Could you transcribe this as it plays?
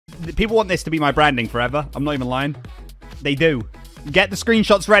People want this to be my branding forever. I'm not even lying. They do. Get the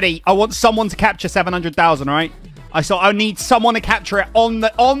screenshots ready. I want someone to capture 700,000, all right? I need someone to capture it on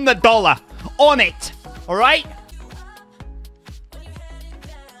the dollar. On it. All right?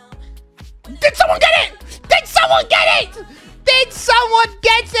 Did someone get it? Did someone get it? Did someone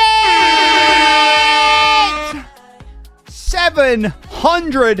get it?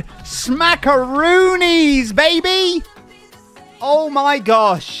 700 smackaroonies, baby. Oh my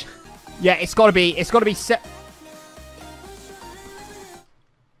gosh. Yeah, it's gotta be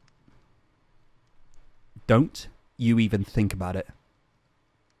Don't you even think about it.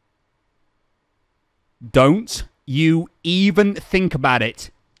 Don't you even think about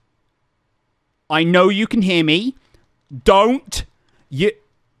it. I know you can hear me. Don't you...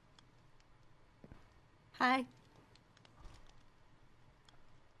 Hi.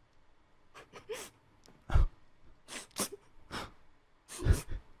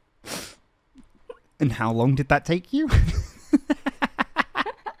 And how long did that take you? 5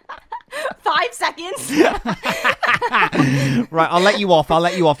 seconds. Right, I'll let you off. I'll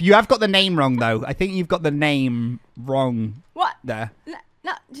let you off. You have got the name wrong, though. I think you've got the name wrong. What? There.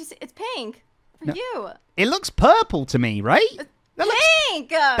 No, just it's pink. For you. It looks purple to me, right? Pink!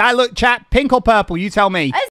 That look, chat, pink or purple? You tell me.